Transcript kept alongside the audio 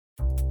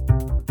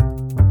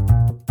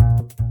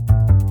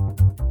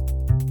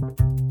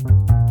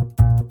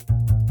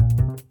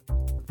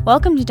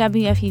Welcome to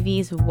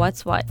WFUV's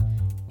What's What.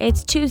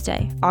 It's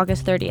Tuesday,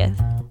 August 30th.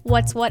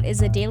 What's What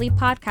is a daily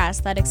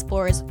podcast that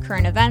explores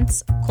current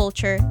events,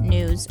 culture,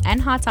 news,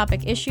 and hot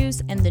topic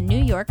issues in the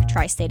New York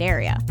tri-state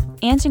area.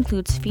 And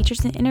includes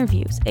features and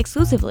interviews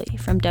exclusively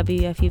from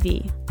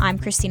WFUV. I'm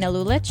Christina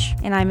Lulich.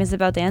 And I'm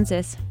Isabel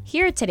Danzis.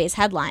 Here are today's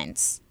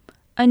headlines.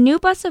 A new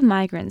bus of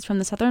migrants from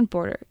the southern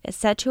border is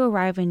set to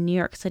arrive in New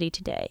York City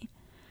today.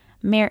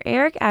 Mayor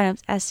Eric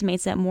Adams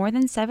estimates that more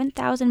than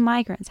 7,000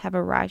 migrants have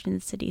arrived in the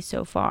city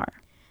so far.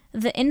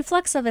 The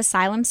influx of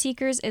asylum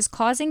seekers is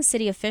causing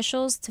city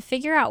officials to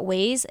figure out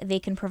ways they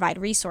can provide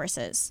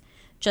resources.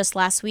 Just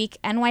last week,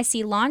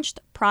 NYC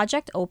launched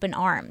Project Open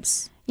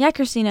Arms. Yeah,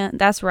 Christina,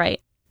 that's right.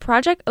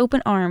 Project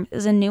Open Arms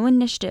is a new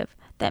initiative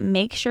that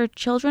makes sure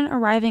children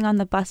arriving on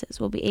the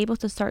buses will be able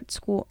to start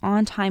school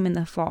on time in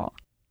the fall.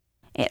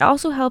 It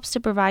also helps to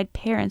provide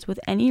parents with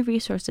any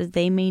resources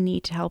they may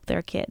need to help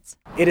their kids.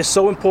 It is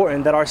so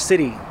important that our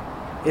city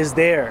is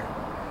there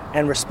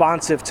and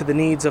responsive to the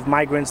needs of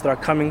migrants that are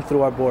coming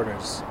through our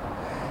borders.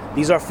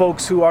 These are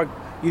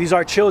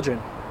children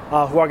who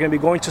are going to be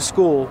going to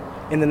school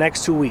in the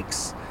next 2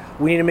 weeks.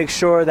 We need to make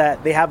sure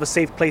that they have a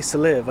safe place to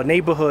live, a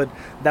neighborhood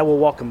that will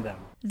welcome them.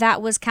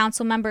 That was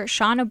Councilmember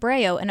Sean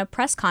Abreu in a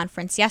press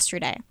conference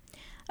yesterday.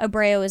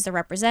 Abreu is the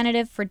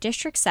representative for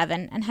District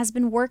 7 and has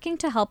been working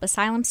to help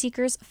asylum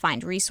seekers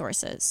find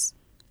resources.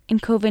 In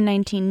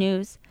COVID-19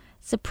 news,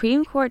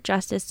 Supreme Court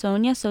Justice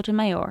Sonia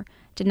Sotomayor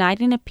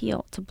denied an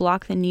appeal to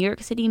block the New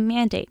York City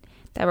mandate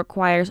that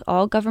requires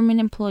all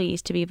government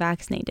employees to be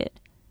vaccinated.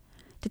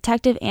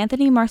 Detective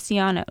Anthony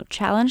Marciano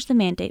challenged the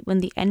mandate when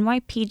the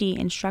NYPD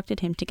instructed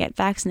him to get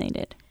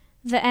vaccinated.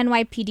 The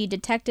NYPD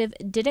detective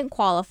didn't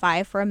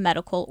qualify for a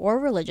medical or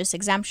religious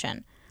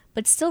exemption,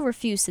 but still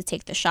refused to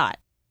take the shot.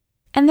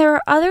 And there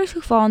are others who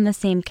fall in the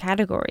same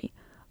category.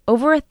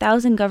 Over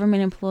 1,000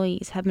 government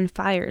employees have been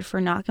fired for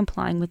not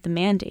complying with the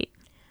mandate.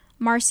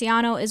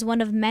 Marciano is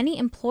one of many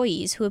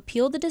employees who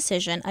appealed the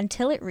decision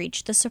until it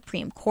reached the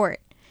Supreme Court.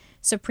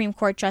 Supreme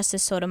Court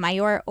Justice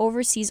Sotomayor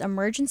oversees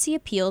emergency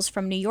appeals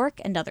from New York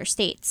and other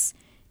states.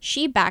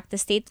 She backed the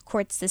state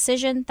court's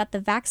decision that the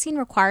vaccine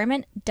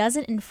requirement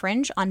doesn't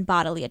infringe on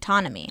bodily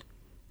autonomy.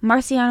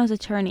 Marciano's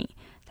attorney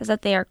says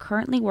that they are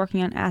currently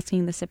working on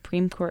asking the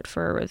Supreme Court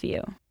for a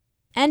review.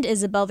 And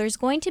Isabel, there's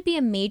going to be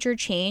a major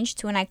change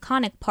to an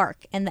iconic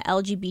park in the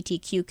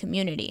LGBTQ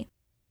community.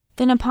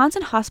 The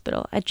Neponset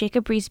Hospital at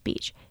Jacob Riis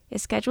Beach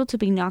is scheduled to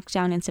be knocked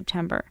down in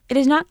September. It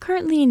is not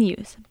currently in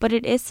use, but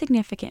it is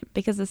significant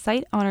because the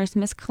site honors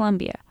Miss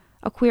Columbia,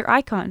 a queer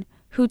icon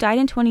who died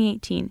in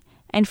 2018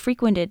 and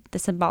frequented the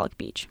symbolic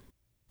beach.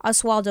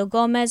 Oswaldo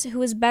Gomez,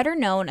 who is better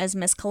known as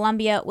Miss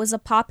Columbia, was a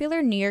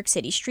popular New York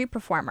City street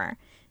performer.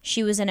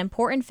 She was an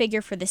important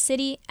figure for the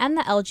city and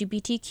the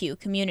LGBTQ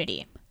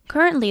community.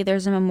 Currently,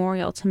 there's a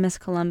memorial to Miss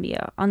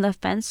Columbia on the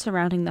fence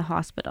surrounding the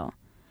hospital.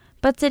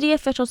 But city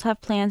officials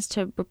have plans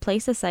to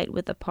replace the site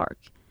with a park.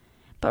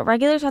 But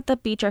regulars at the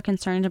beach are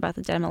concerned about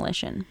the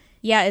demolition.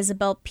 Yeah,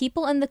 Isabel,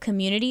 people in the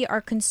community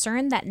are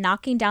concerned that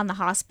knocking down the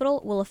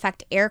hospital will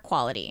affect air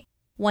quality.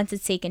 Once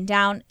it's taken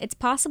down, it's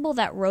possible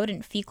that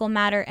rodent fecal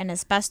matter and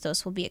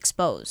asbestos will be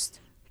exposed.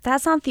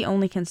 That's not the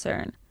only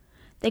concern.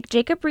 The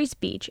Jacob Riis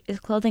Beach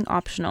is clothing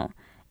optional,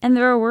 and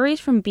there are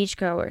worries from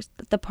beachgoers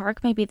that the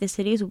park may be the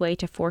city's way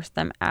to force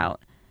them out.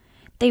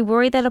 They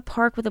worry that a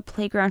park with a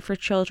playground for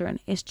children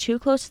is too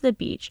close to the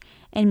beach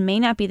and may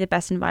not be the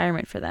best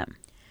environment for them.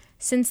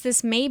 Since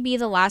this may be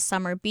the last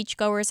summer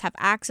beachgoers have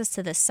access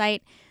to this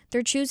site,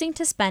 they're choosing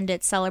to spend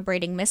it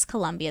celebrating Miss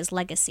Columbia's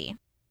legacy.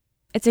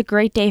 It's a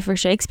great day for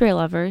Shakespeare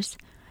lovers.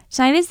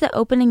 Tonight is the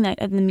opening night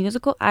of the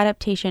musical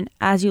adaptation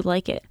As You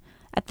Like It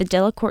at the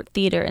Delacorte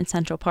Theater in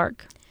Central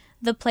Park.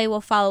 The play will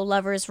follow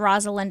lovers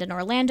Rosalind and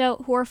Orlando,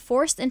 who are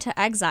forced into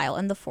exile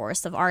in the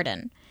Forest of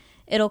Arden.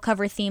 It'll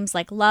cover themes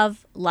like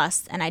love,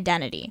 lust, and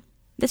identity.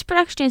 This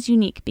production is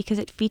unique because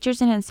it features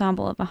an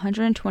ensemble of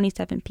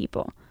 127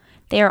 people.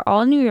 They are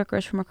all New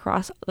Yorkers from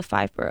across the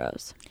 5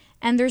 boroughs.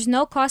 And there's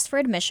no cost for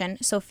admission,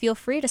 so feel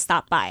free to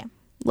stop by.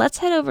 Let's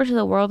head over to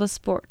the world of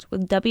sports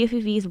with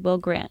WFUV's Will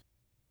Grant.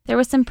 There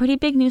was some pretty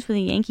big news for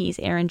the Yankees'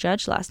 Aaron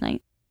Judge last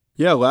night.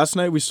 Yeah, last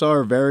night we saw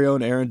our very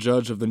own Aaron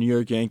Judge of the New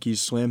York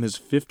Yankees slam his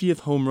 50th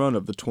home run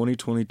of the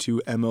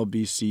 2022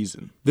 MLB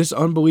season. This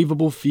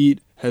unbelievable feat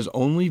has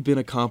only been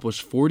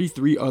accomplished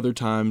 43 other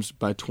times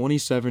by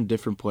 27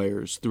 different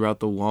players throughout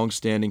the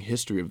long-standing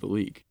history of the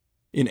league.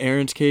 In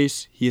Aaron's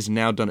case, he has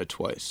now done it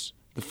twice,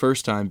 the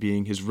first time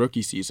being his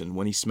rookie season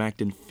when he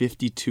smacked in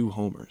 52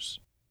 homers.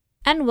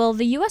 And Will,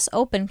 the U.S.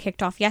 Open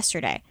kicked off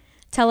yesterday.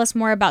 Tell us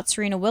more about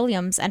Serena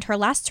Williams and her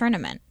last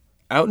tournament.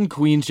 Out in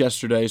Queens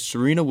yesterday,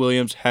 Serena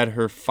Williams had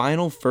her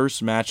final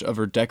first match of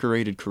her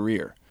decorated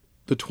career.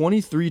 The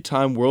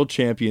 23-time world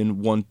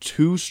champion won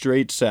 2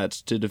 straight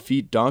sets to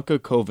defeat Danka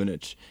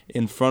Kovinic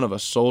in front of a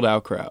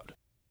sold-out crowd.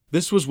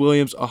 This was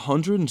Williams'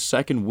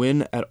 102nd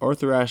win at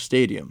Arthur Ashe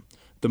Stadium,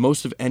 the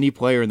most of any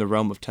player in the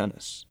realm of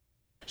tennis.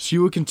 She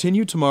will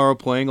continue tomorrow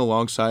playing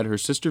alongside her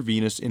sister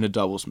Venus in a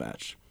doubles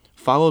match,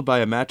 followed by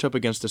a matchup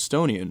against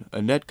Estonian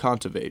Anett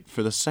Kontaveit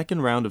for the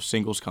second round of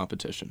singles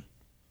competition.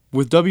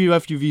 With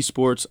WFUV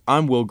Sports,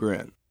 I'm Will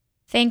Grant.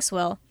 Thanks,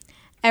 Will.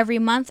 Every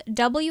month,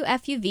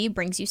 WFUV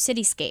brings you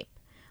Cityscape.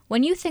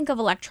 When you think of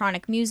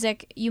electronic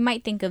music, you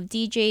might think of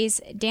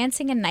DJs,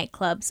 dancing in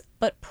nightclubs,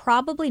 but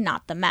probably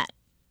not the Met.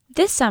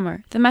 This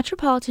summer, the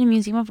Metropolitan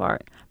Museum of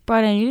Art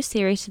brought a new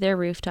series to their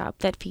rooftop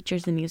that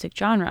features the music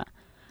genre.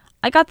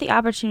 I got the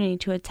opportunity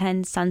to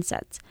attend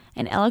Sunsets,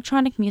 an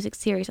electronic music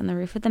series on the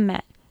roof of the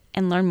Met,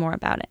 and learn more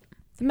about it.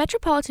 The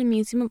Metropolitan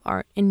Museum of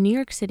Art in New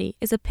York City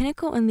is a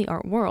pinnacle in the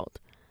art world.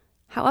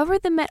 However,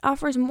 the Met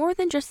offers more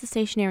than just the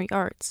stationary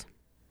arts.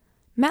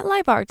 Met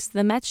Live Arts is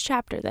the Met's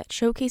chapter that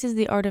showcases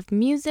the art of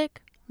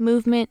music,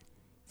 movement,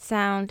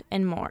 sound,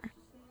 and more.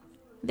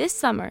 This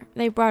summer,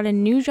 they brought a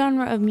new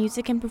genre of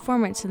music and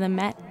performance to the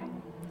Met,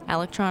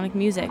 electronic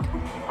music.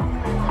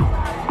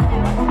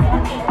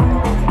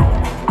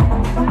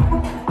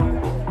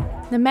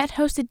 The Met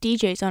hosted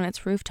DJs on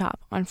its rooftop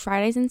on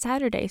Fridays and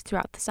Saturdays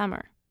throughout the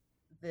summer.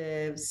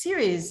 The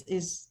series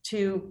is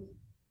to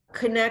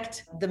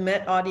connect the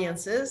Met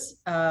audiences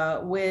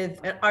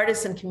with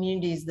artists and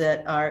communities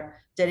that are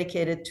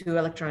dedicated to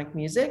electronic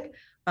music,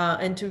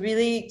 and to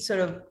really sort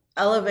of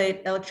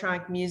elevate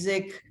electronic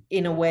music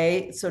in a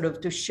way sort of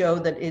to show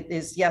that it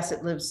is, yes,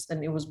 it lives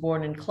and it was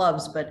born in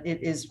clubs, but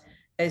it is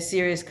a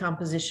serious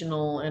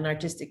compositional and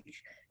artistic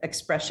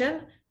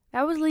expression.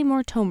 That was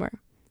Limor Tomer,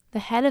 the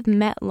head of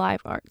Met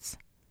Live Arts.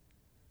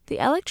 The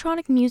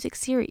electronic music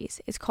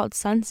series is called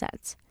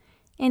Sunsets,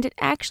 and it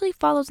actually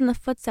follows in the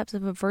footsteps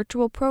of a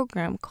virtual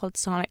program called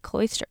Sonic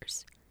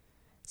Cloisters.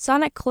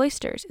 Sonic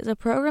Cloisters is a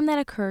program that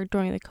occurred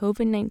during the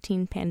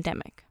COVID-19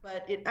 pandemic.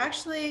 But it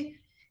actually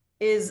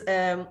is,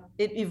 it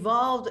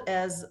evolved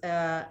as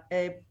a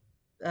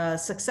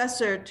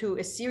successor to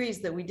a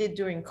series that we did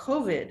during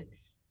COVID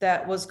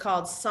that was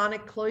called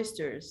Sonic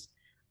Cloisters,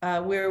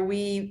 where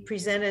we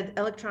presented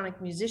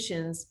electronic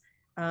musicians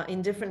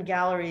in different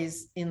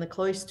galleries in the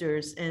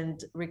cloisters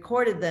and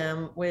recorded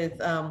them with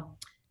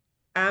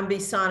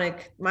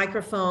ambisonic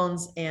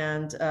microphones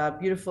and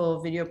beautiful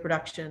video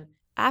production.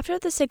 After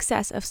the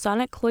success of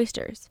Sonic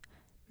Cloisters,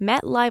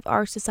 Met Live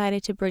Arts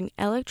decided to bring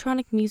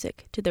electronic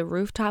music to the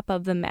rooftop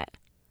of the Met.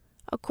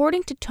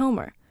 According to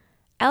Tomer,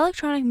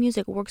 electronic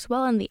music works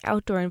well in the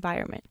outdoor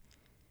environment.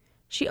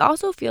 She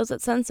also feels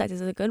that Sunsets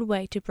is a good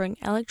way to bring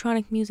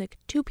electronic music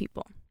to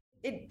people.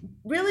 It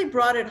really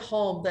brought it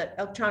home that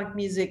electronic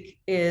music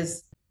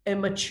is a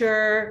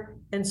mature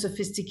and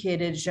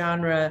sophisticated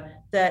genre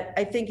that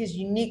I think is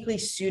uniquely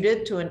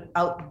suited to an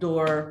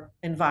outdoor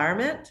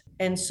environment.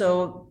 And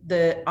so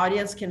the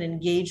audience can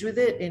engage with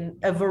it in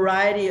a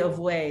variety of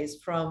ways,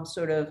 from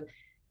sort of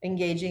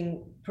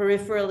engaging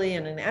peripherally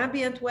in an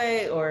ambient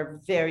way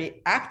or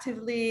very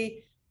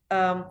actively.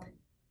 And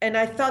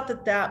I thought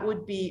that that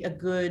would be a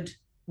good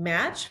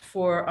match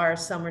for our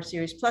summer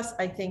series. Plus,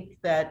 I think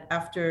that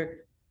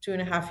after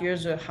 2.5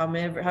 years or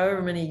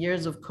however many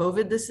years of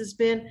COVID this has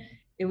been,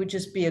 it would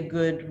just be a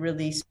good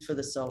release for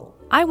the soul.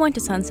 I went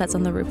to Sunsets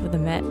on the roof of the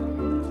Met.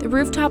 The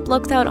rooftop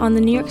looks out on the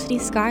New York City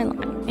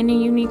skyline in a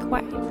unique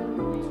way.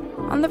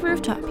 On the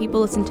rooftop, people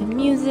listened to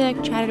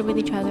music, chatted with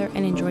each other,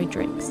 and enjoyed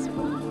drinks.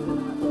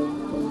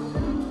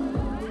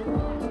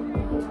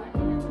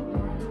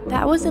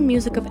 That was the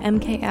music of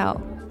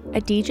MKL, a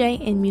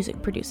DJ and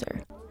music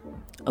producer.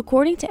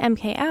 According to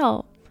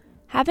MKL,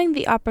 having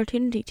the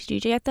opportunity to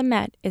DJ at the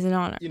Met is an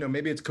honor.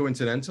 Maybe it's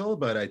coincidental,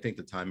 but I think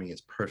the timing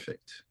is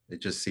perfect. It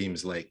just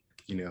seems like,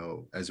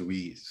 as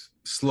we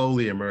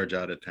slowly emerge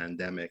out of the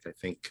pandemic, I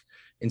think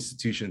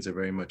institutions are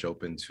very much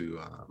open to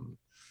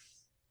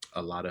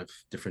a lot of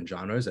different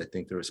genres. I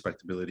think the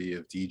respectability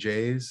of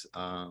DJs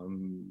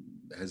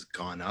has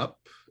gone up,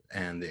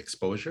 and the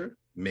exposure.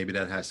 Maybe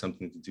that has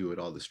something to do with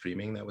all the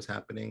streaming that was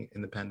happening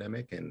in the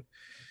pandemic and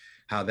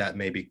how that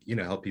maybe,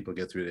 help people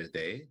get through their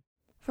day.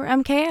 For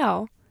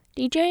MKL,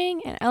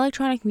 DJing and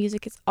electronic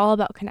music is all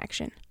about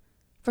connection.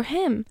 For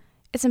him,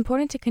 it's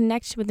important to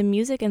connect with the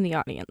music and the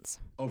audience.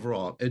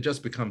 Overall, it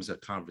just becomes a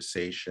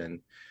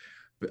conversation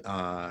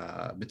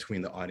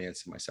between the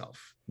audience and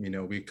myself.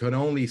 We could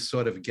only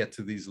sort of get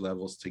to these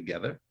levels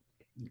together.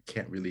 You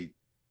can't really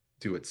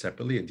do it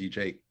separately. A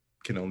DJ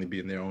can only be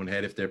in their own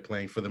head if they're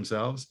playing for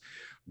themselves.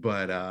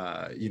 But,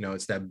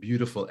 it's that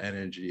beautiful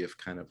energy of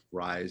kind of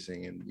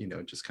rising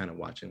and, just kind of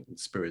watching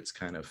spirits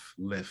kind of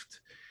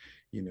lift,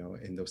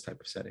 in those type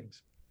of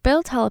settings.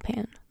 Bill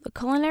Telepan, the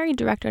culinary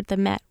director at the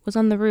Met, was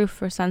on the roof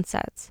for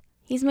Sunsets.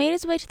 He's made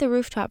his way to the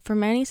rooftop for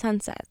many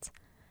sunsets,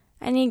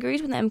 and he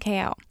agrees with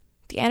MKL.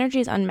 The energy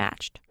is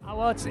unmatched.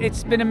 Well,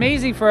 it's been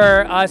amazing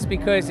for us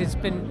because it's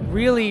been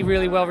really,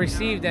 really well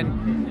received,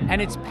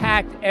 and it's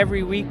packed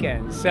every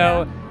weekend.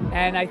 So,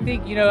 and I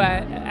think,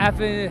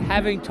 after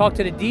having talked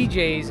to the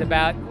DJs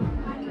about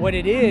what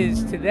it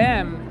is to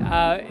them,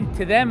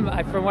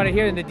 from what I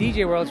hear in the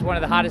DJ world, it's one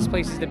of the hottest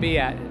places to be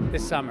at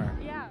this summer.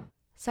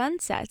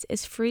 Sunsets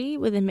is free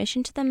with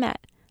admission to the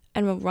Met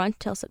and will run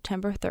till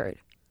September 3rd.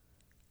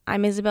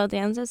 I'm Isabel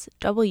Danzas,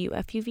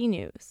 WFUV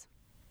News.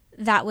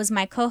 That was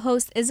my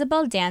co-host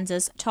Isabel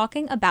Danzas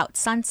talking about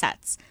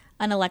Sunsets,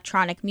 an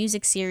electronic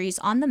music series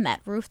on the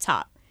Met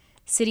rooftop.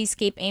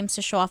 Cityscape aims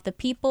to show off the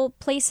people,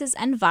 places,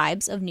 and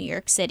vibes of New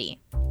York City.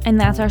 And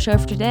that's our show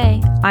for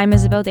today. I'm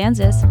Isabel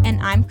Danzis.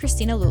 And I'm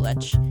Christina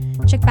Lulich.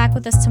 Check back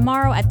with us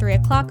tomorrow at 3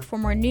 o'clock for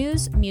more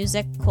news,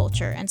 music,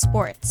 culture, and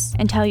sports.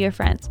 And tell your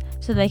friends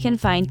so they can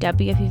find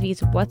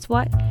WFUV's What's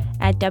What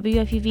at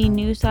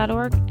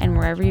WFUVnews.org and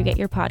wherever you get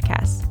your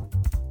podcasts.